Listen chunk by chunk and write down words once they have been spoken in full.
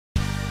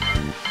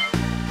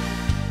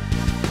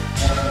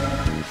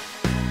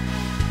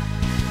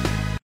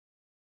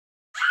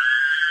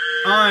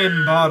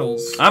I'm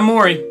Bottles. I'm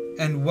Mori.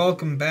 And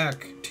welcome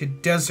back to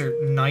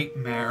Desert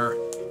Nightmare.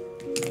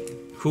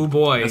 Hoo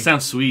boy. That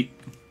sounds sweet.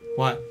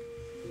 What?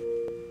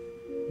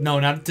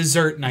 No, not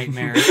Dessert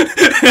Nightmare.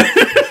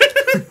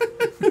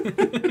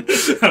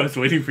 I was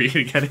waiting for you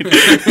to get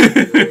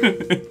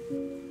it.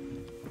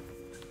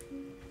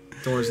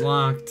 Door's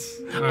locked.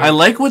 Right. I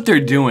like what they're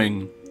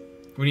doing.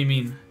 What do you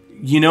mean?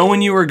 You know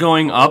when you were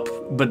going up,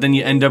 but then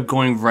you end up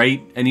going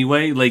right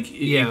anyway? Like,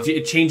 yeah.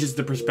 it changes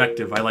the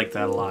perspective. I like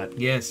that a lot.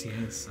 Yes,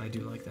 I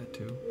do like that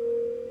too.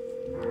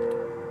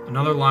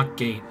 Another locked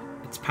gate.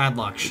 It's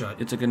padlocked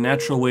shut. It's like a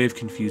natural way of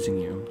confusing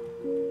you.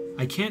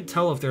 I can't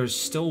tell if there's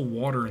still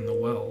water in the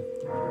well.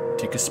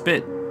 Take a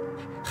spit.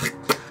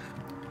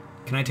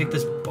 Can I take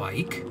this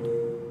bike?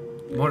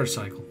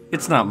 Motorcycle.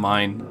 It's not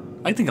mine.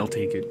 I think I'll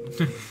take it.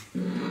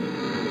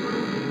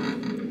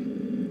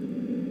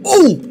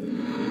 Oh!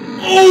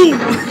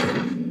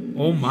 Oh!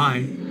 Oh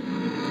my.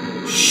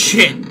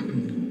 Shit.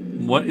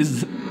 What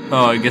is...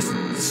 Oh, I guess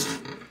it's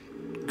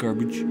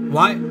garbage.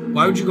 Why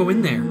would you go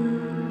in there?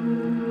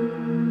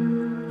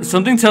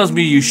 Something tells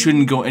me you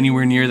shouldn't go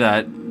anywhere near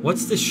that.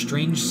 What's this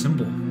strange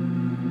symbol?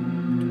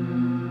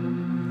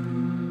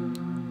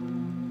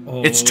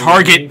 Oh, it's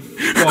Target.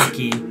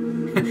 Fucky.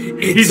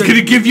 He's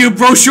gonna give you a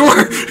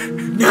brochure.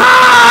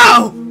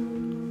 No!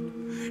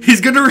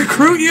 He's gonna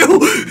recruit you.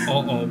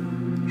 Uh-oh.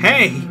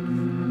 Hey!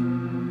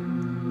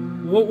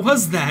 What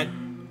was that?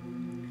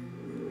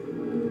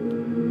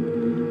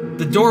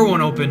 The door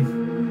won't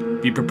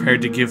open. Be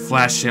prepared to give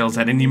flash sales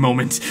at any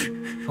moment.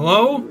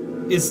 Hello?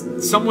 Is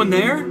someone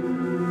there?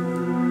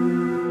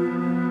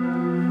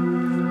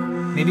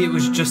 Maybe it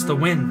was just the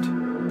wind.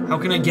 How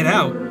can I get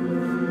out?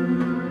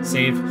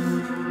 Save.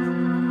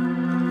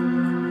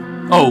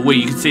 Oh, wait,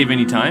 you can save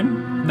any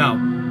time? No.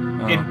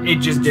 Oh. It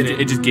just did it.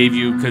 It just gave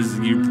you, because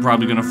you're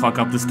probably gonna fuck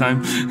up this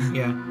time.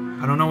 Yeah.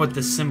 I don't know what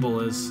this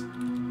symbol is.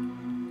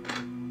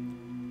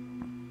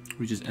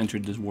 We just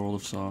entered this world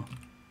of Saw.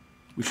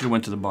 We should have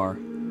went to the bar.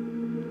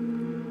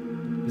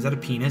 Is that a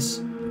penis?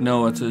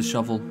 No, it's a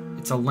shovel.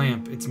 It's a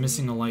lamp. It's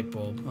missing a light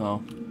bulb.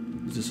 Oh.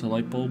 Is this a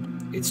light bulb?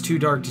 It's too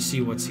dark to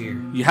see what's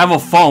here. You have a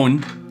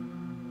phone.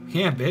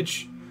 Yeah,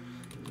 bitch.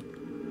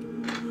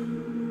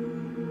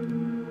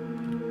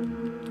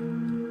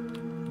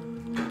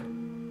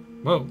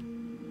 Whoa.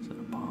 Is that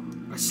a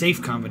bomb? A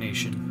safe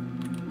combination.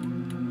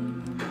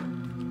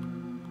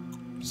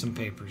 Some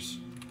papers.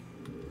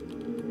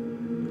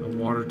 A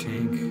water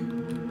tank.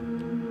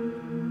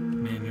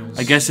 Manuals.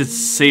 I guess it's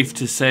safe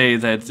to say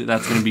that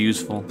that's going to be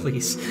useful.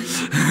 Please.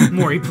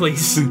 Mori,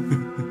 please.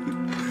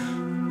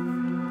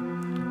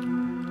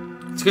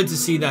 It's good to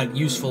see that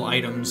useful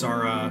items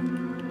are,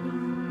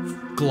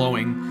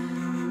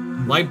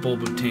 glowing. Light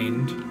bulb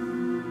obtained.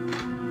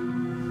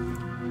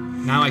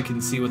 Now I can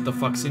see what the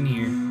fuck's in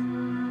here.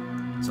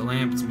 It's a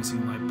lamp, it's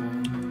missing a light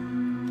bulb.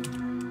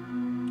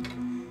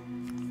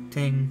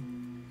 Ting.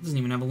 It doesn't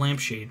even have a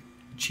lampshade.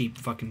 Cheap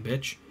fucking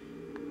bitch.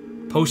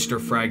 Poster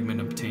fragment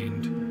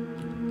obtained.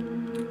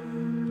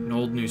 An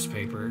old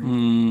newspaper.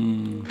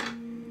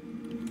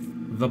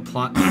 The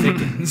plot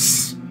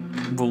thickens.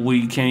 But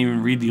we can't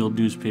even read the old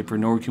newspaper,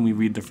 nor can we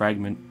read the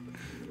fragment.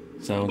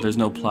 So there's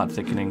no plot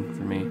thickening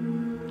for me.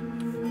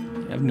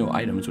 I have no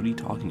items. What are you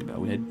talking about?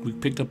 We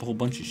picked up a whole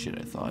bunch of shit,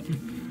 I thought.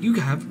 You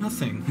have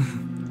nothing.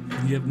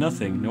 You have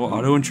nothing. No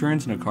auto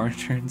insurance, no car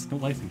insurance, no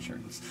life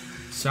insurance.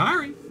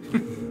 Sorry.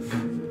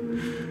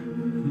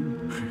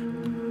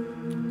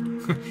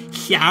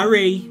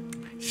 Sorry.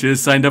 Should have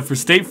signed up for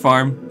State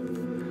Farm.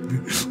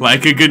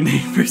 Like a good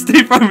name for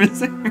State Farm is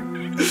there.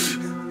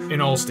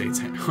 In all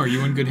states. Are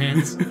you in good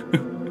hands?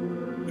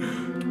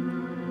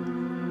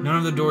 None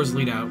of the doors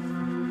lead out.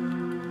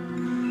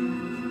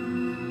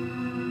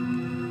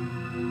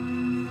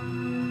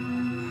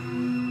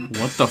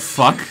 What the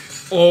fuck?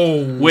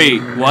 Oh.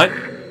 Wait, what?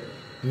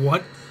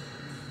 What?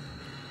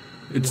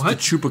 It's what? the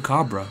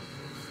Chupacabra.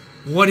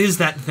 What is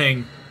that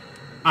thing?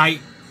 I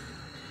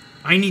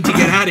need to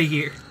get out of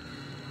here.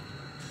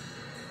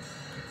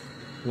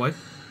 What?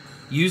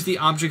 Use the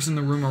objects in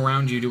the room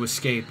around you to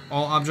escape.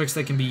 All objects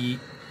that can be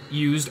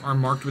used are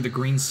marked with a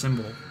green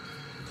symbol.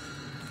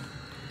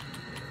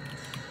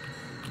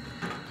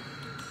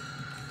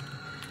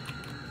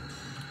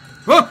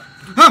 Oh!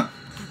 Huh!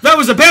 That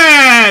was a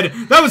bad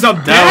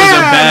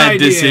idea.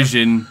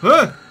 Decision.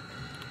 Huh!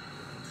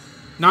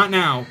 Not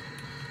now.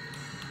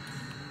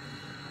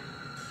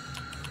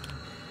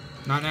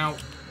 Not now.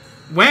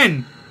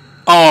 When?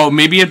 Oh,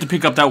 maybe you have to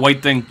pick up that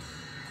white thing.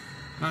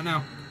 Not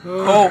now.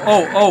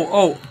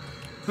 Oh.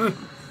 Huh.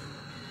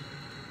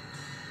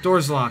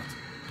 Door's locked.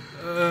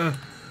 I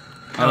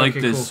like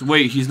okay, this. Cool.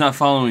 Wait, he's not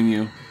following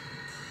you.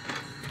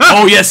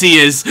 Oh, yes, he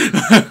is.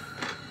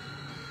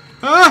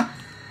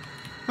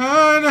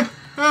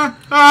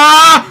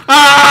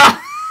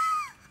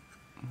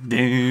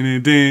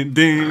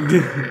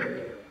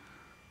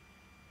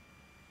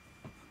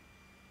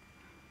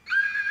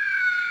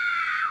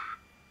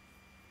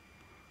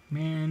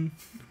 Man.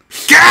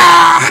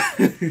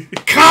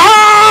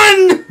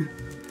 Con!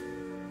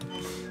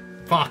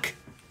 Fuck.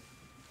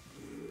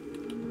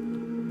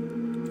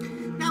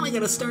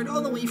 gotta start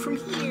all the way from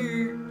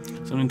here.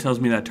 Something tells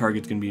me that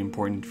target's gonna be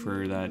important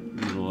for that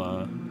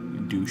little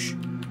douche.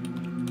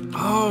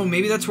 Oh,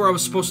 maybe that's where I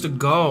was supposed to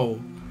go.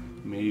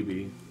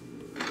 Maybe.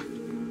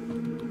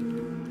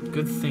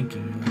 Good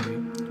thinking, Mori.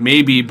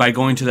 Maybe by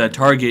going to that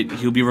target,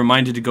 he'll be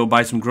reminded to go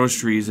buy some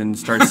groceries and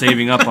start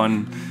saving up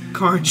on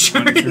car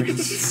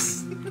insurance.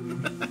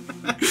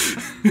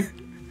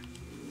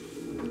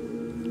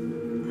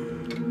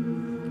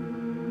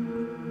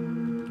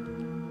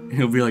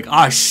 He'll be like,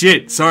 ah,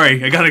 shit,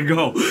 sorry, I gotta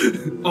go.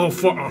 Oh,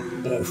 fuck, I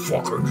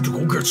need to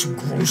go get some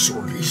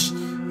groceries.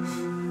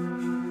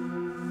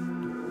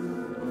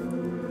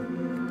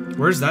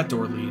 Where's that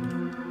door lead?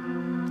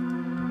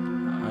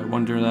 I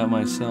wonder that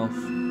myself.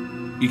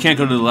 You can't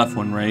go to the left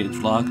one, right? It's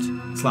locked?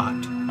 It's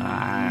locked.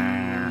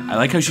 I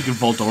like how she can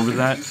vault over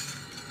that.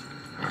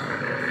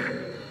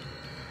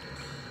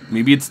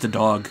 Maybe it's the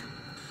dog.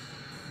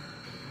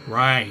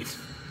 Right.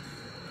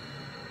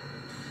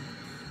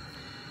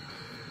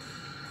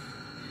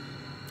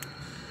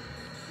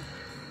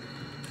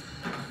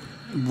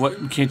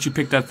 What? Can't you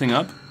pick that thing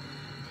up?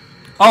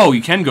 Oh,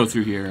 you can go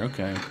through here.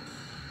 Okay.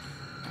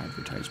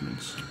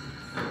 Advertisements.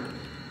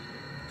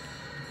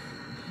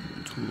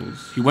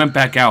 Tools. He went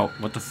back out.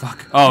 What the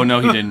fuck? Oh, no,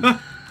 he didn't.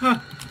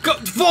 Go,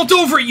 vault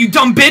over it, you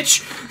dumb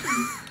bitch!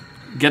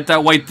 Get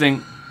that white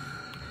thing.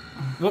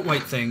 What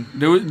white thing?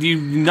 You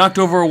knocked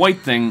over a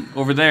white thing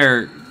over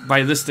there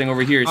by this thing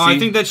over here. Oh, see? I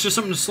think that's just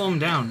something to slow him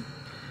down.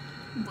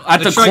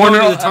 At Let's the try corner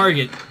going to the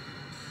target.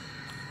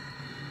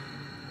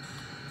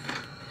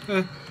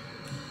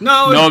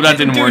 No, that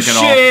didn't work at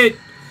all.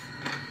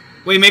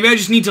 Wait, maybe I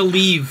just need to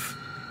leave.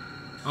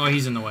 Oh,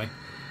 he's in the way.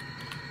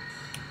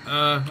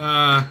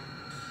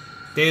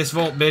 Deus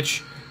Volt,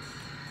 bitch.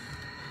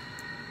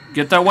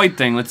 Get that white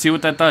thing. Let's see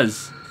what that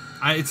does.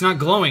 It's not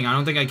glowing. I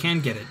don't think I can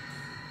get it.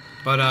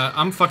 But,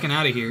 I'm fucking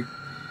out of here.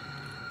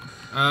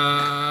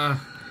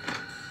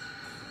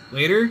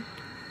 Later?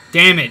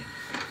 Damn it.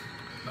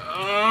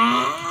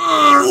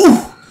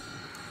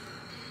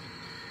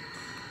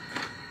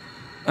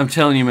 I'm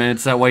telling you, man,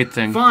 it's that white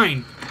thing.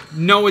 Fine.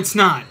 No, it's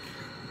not.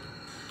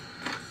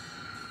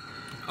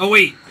 Oh,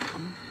 wait.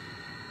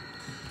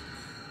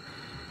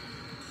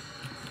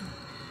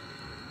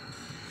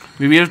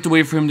 Maybe you have to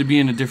wait for him to be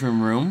in a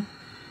different room.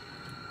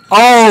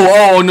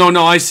 Oh,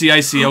 no, I see,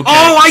 okay.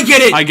 Oh, I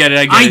get it! I get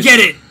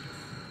it.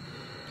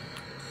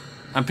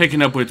 I'm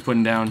picking up what it's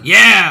putting down.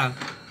 Yeah!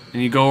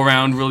 And you go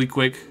around really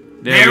quick.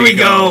 There we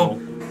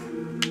go!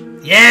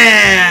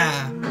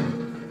 Yeah!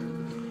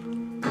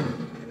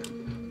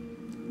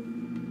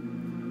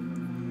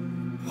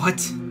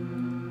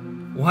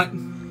 What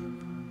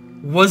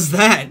was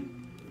that?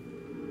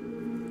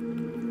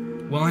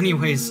 Well,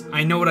 anyways,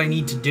 I know what I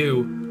need to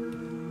do.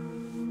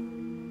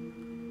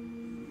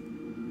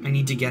 I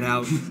need to get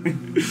out.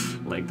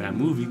 Like that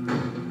movie.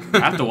 I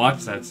have to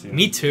watch that soon.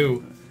 Me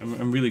too.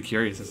 I'm really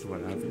curious as to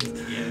what happens.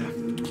 Yeah.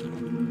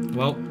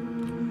 Well,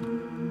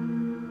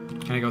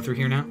 can I go through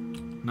here now?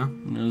 No?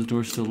 No, the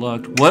door's still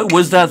locked. What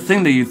was that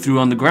thing that you threw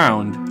on the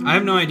ground? I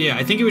have no idea.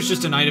 I think it was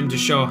just an item to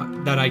show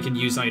that I could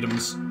use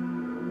items.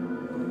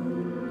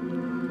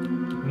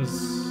 What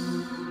is...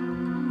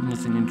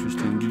 Nothing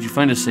interesting. Did you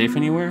find a safe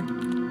anywhere?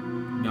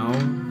 No.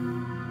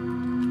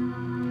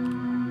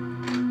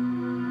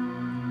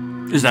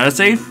 Is that a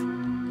safe?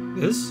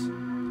 This?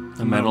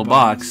 A metal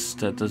box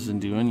that doesn't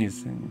do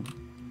anything.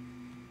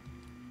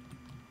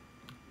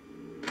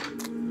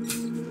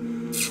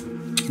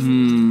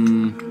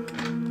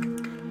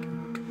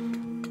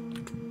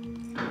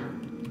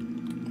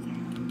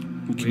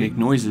 You can make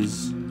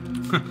noises.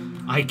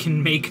 I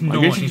can make noise.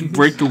 I guess you should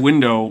break the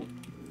window.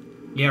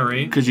 Yeah,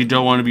 right? Because you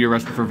don't want to be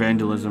arrested for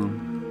vandalism.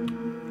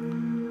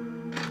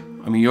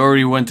 I mean, you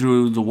already went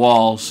through the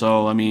wall,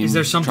 so, I mean, is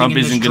there something Trump in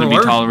this isn't going to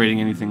drawer? be tolerating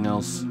anything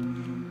else.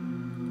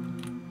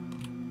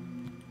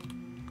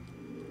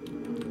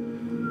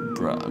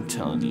 Bro, I'm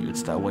telling you,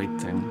 it's that white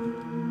thing.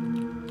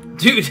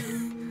 Dude,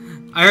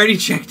 I already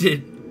checked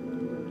it.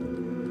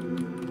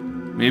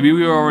 Maybe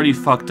we were already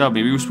fucked up.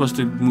 Maybe we were supposed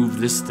to move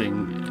this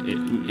thing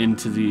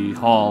into the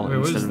hall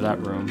instead of that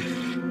room.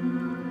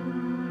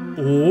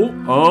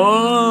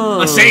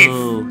 Oh! A safe!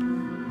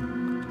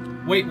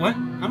 Wait, what?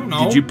 I don't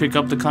know. Did you pick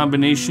up the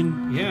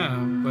combination? Yeah,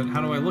 but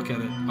how do I look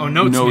at it? Oh,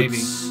 notes. Maybe.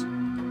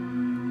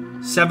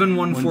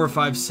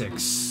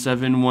 71456.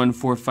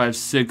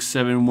 71456,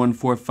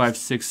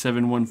 71456,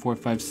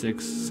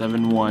 71456,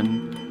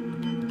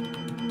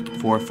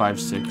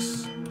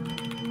 71456.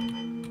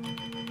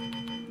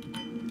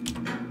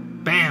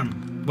 Bam!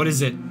 What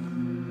is it?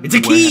 It's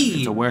a key!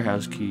 It's a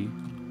warehouse key.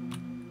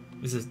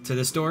 Is it to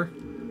this door?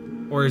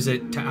 Or is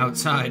it to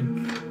outside?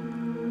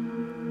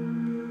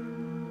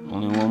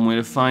 Only one way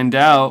to find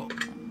out.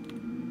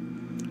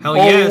 Hell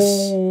yes!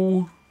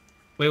 Oh.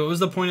 Wait, what was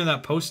the point of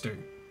that poster?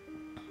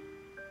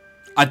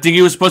 I think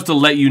it was supposed to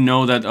let you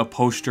know that a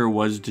poster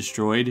was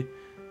destroyed.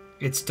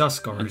 It's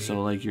dusk already. And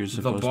so, like, you're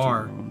supposed the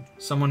bar. to...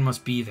 Someone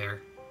must be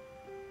there.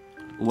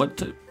 What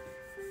the...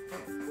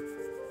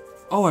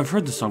 Oh, I've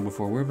heard this song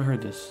before. Where have I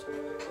heard this?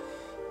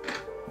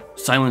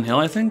 Silent Hill,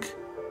 I think?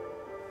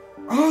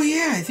 Oh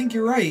yeah, I think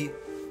you're right.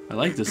 I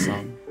like this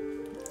song.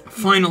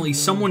 Finally,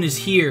 someone is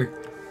here.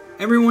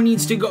 Everyone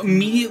needs to go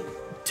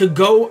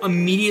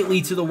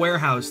immediately to the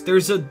warehouse.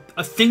 There's a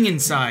thing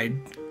inside.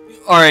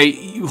 Alright,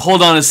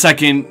 hold on a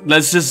second.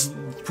 Let's just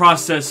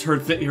process her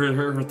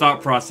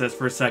thought process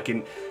for a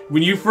second.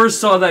 When you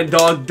first saw that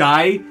dog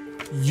die,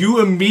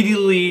 you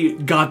immediately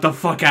got the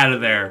fuck out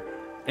of there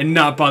and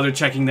not bother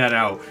checking that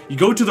out. You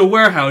go to the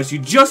warehouse, you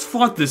just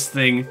fought this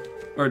thing,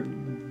 or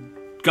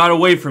got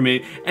away from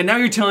it, and now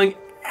you're telling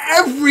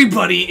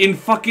everybody in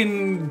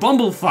fucking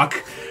Bumblefuck,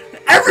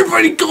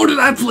 everybody go to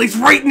that place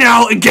right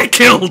now and get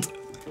killed!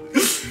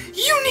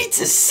 You need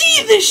to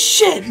see this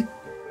shit!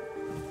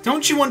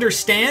 Don't you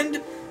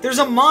understand? There's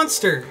a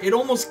monster. It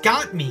almost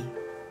got me.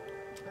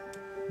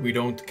 We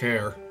don't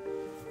care.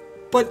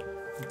 But...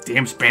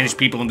 Damn Spanish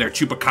people and their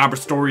chupacabra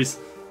stories.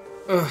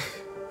 Oh,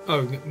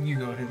 you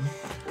go ahead.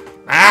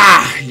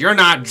 Ah, you're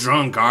not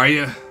drunk, are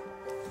you?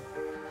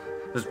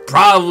 There's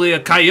probably a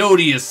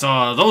coyote you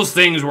saw. Those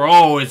things were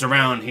always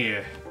around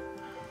here. ...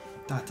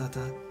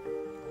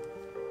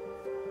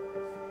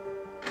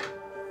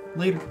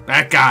 Later.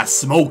 That guy's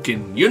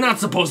smoking. You're not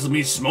supposed to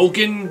be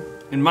smoking.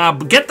 In my...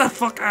 Get the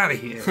fuck out of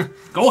here.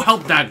 Go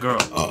help that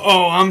girl.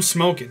 Oh, I'm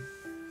smoking.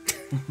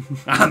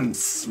 I'm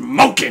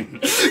smoking.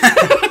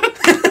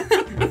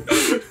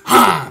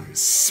 I'm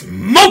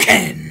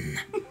smoking.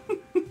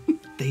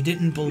 They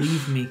didn't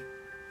believe me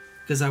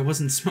because I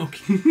wasn't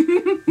smoking.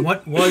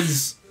 What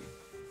was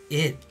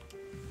it?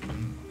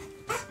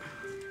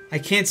 I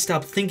can't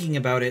stop thinking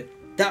about it.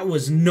 That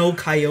was no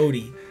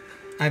coyote.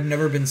 I've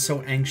never been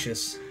so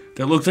anxious.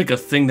 That looks like a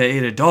thing that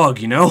ate a dog,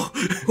 you know?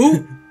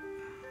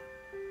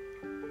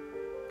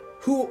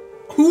 Who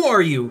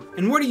are you?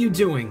 And what are you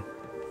doing?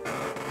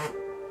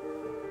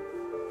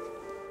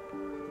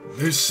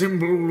 This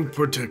symbol will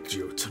protect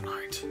you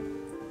tonight.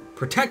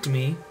 Protect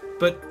me?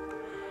 But...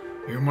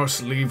 You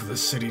must leave the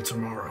city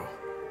tomorrow,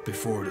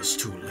 before it is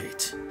too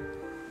late.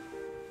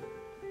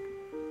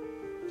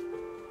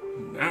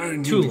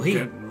 Too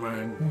late?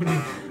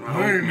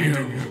 I need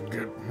to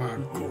get my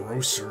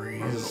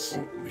groceries.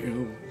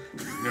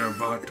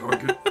 Nearby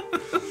Target.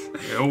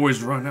 They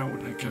always run out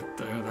when I get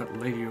there. That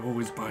lady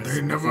always buys.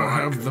 They never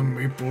have the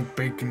maple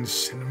bacon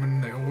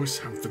cinnamon. They always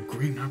have the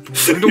green apple.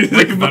 I don't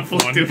like that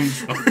one.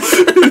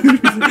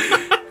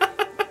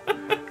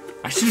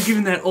 I should have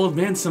given that old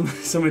man some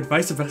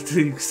advice about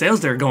the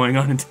sales that are going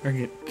on in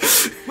Target.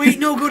 Wait,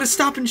 no, go to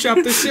Stop and Shop.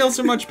 The sales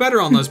are much better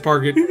on those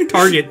Target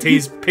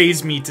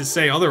pays me to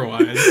say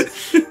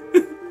otherwise.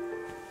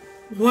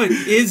 What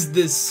is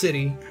this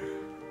city?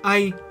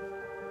 I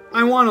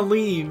want to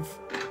leave.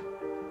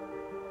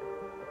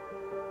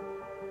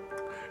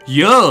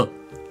 Yeah.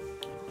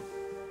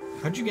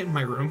 How'd you get in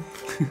my room?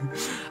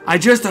 I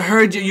just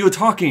heard you were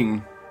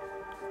talking.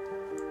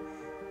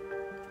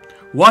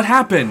 What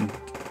happened?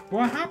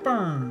 What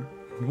happened?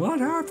 What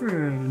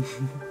happened?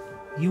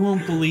 You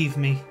won't believe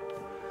me.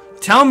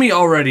 Tell me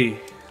already.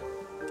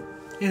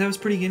 Yeah, that was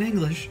pretty good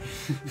English.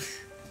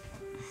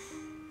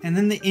 And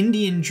then the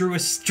Indian drew a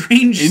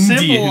strange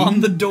symbol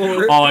on the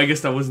door. Oh, I guess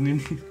that wasn't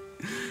Indian.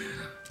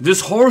 This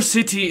whole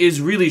city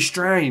is really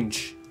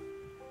strange.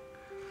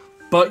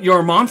 But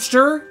your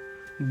monster?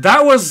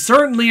 That was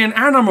certainly an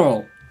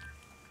animal.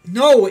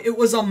 No, it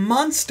was a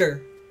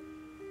monster.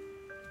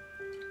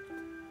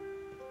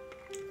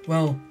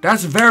 Well...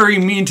 That's very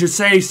mean to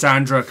say,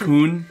 Sandra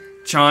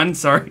Chan,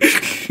 sorry.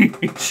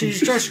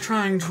 She's just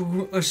trying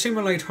to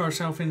assimilate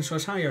herself in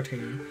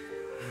society.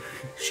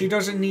 She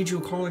doesn't need you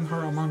calling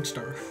her a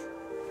monster.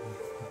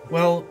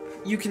 Well,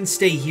 you can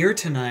stay here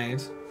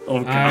tonight.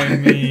 Oh, God. I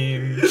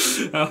mean...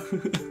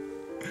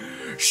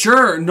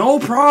 Sure, no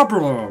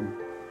problem.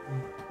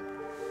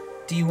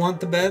 Do you want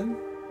the bed?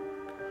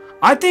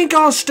 I think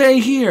I'll stay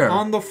here.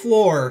 On the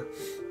floor.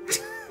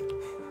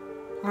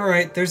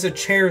 Alright, there's a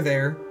chair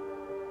there.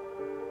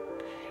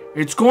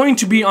 It's going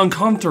to be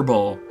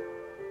uncomfortable.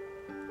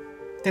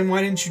 Then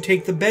why didn't you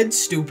take the bed,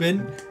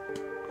 stupid?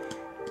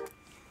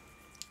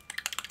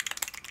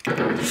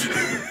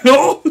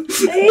 Oh!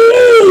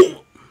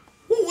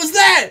 What was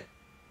that?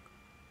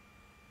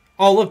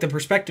 Oh, look, the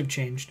perspective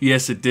changed.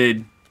 Yes, it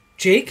did.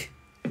 Jake?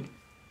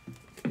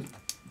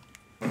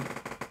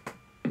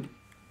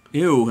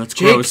 Ew, that's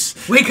Jake,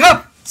 gross. Wake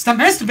up! Stop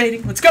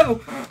masturbating. Let's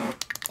go.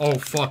 Oh,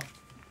 fuck.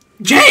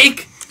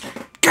 Jake!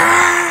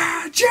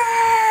 Gah,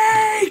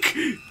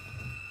 Jake!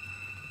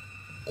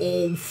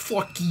 Oh,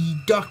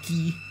 fucky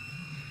ducky.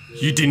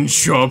 You didn't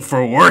show up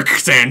for work,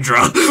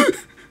 Sandra.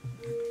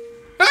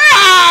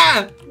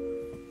 Ah!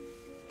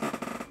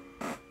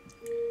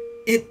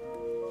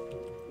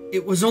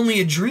 It was only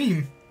a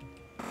dream.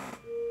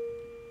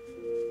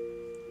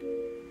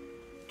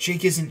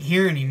 Jake isn't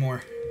here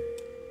anymore.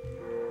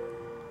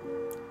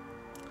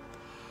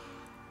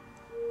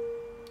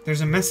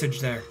 There's a message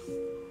there.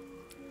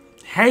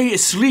 Hey,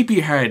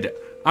 sleepyhead.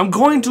 I'm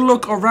going to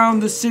look around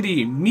the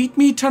city. Meet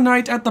me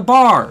tonight at the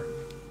bar.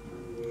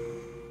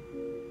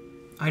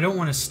 I don't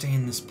want to stay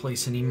in this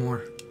place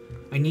anymore.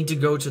 I need to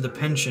go to the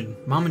pension.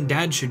 Mom and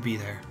Dad should be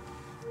there.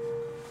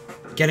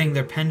 Getting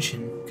their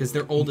pension, because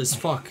they're old as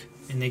fuck.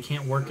 and they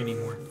can't work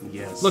anymore.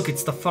 Yes. Look,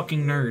 it's the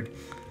fucking nerd.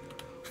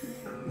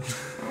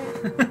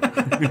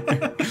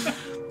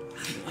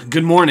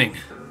 Good morning.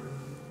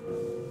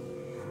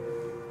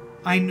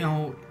 I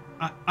know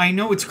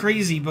it's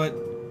crazy, but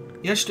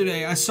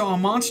yesterday I saw a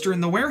monster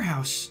in the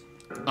warehouse.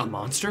 A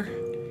monster?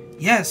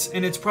 Yes,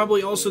 and it's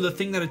probably also the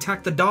thing that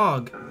attacked the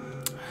dog.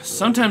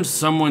 Sometimes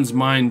someone's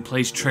mind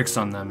plays tricks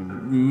on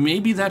them.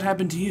 Maybe that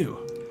happened to you.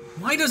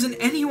 Why doesn't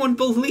anyone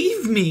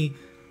believe me?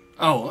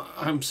 Oh,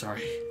 I'm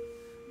sorry.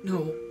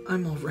 No,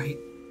 I'm alright.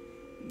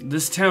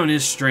 This town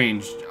is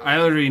strange. I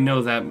already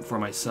know that for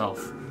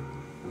myself.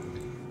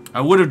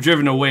 I would have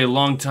driven away a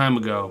long time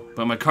ago,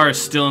 but my car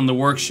is still in the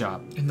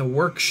workshop. In the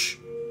worksh...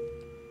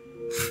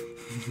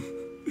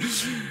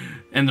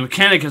 And the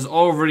mechanic has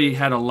already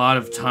had a lot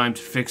of time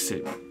to fix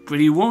it, but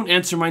he won't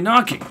answer my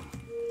knocking.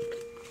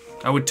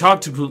 I would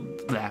talk to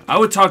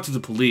the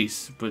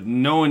police, but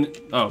no one.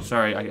 Oh,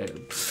 sorry, I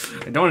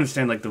don't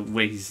understand like the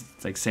way he's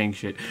like saying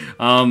shit.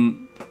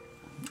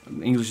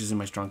 English isn't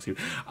my strong suit.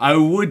 I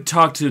would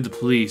talk to the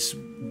police,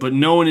 but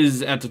no one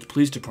is at the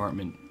police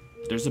department.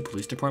 There's a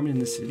police department in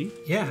the city?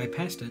 Yeah, I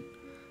passed it.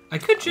 I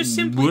could just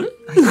simply. What?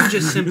 I could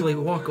just simply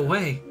walk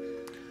away.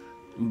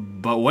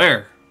 But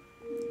where?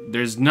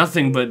 There's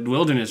nothing but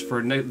wilderness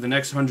for the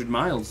next 100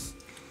 miles.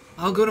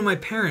 I'll go to my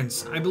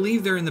parents. I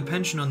believe they're in the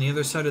pension on the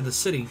other side of the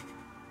city.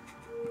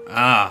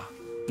 Ah,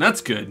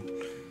 that's good.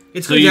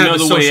 It's So good you to know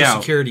have a the way social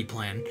out. security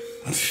plan.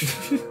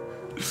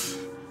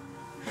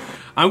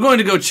 I'm going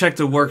to go check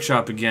the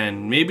workshop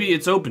again. Maybe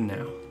it's open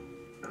now.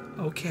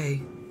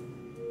 Okay.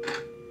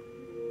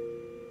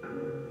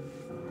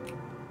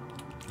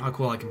 Oh,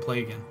 cool, I can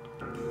play again.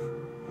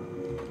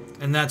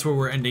 And that's where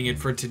we're ending it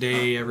for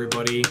today,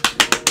 everybody.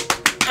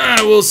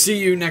 We'll see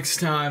you next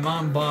time.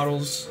 I'm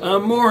Bottles.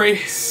 Mori.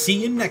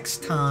 See you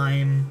next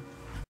time.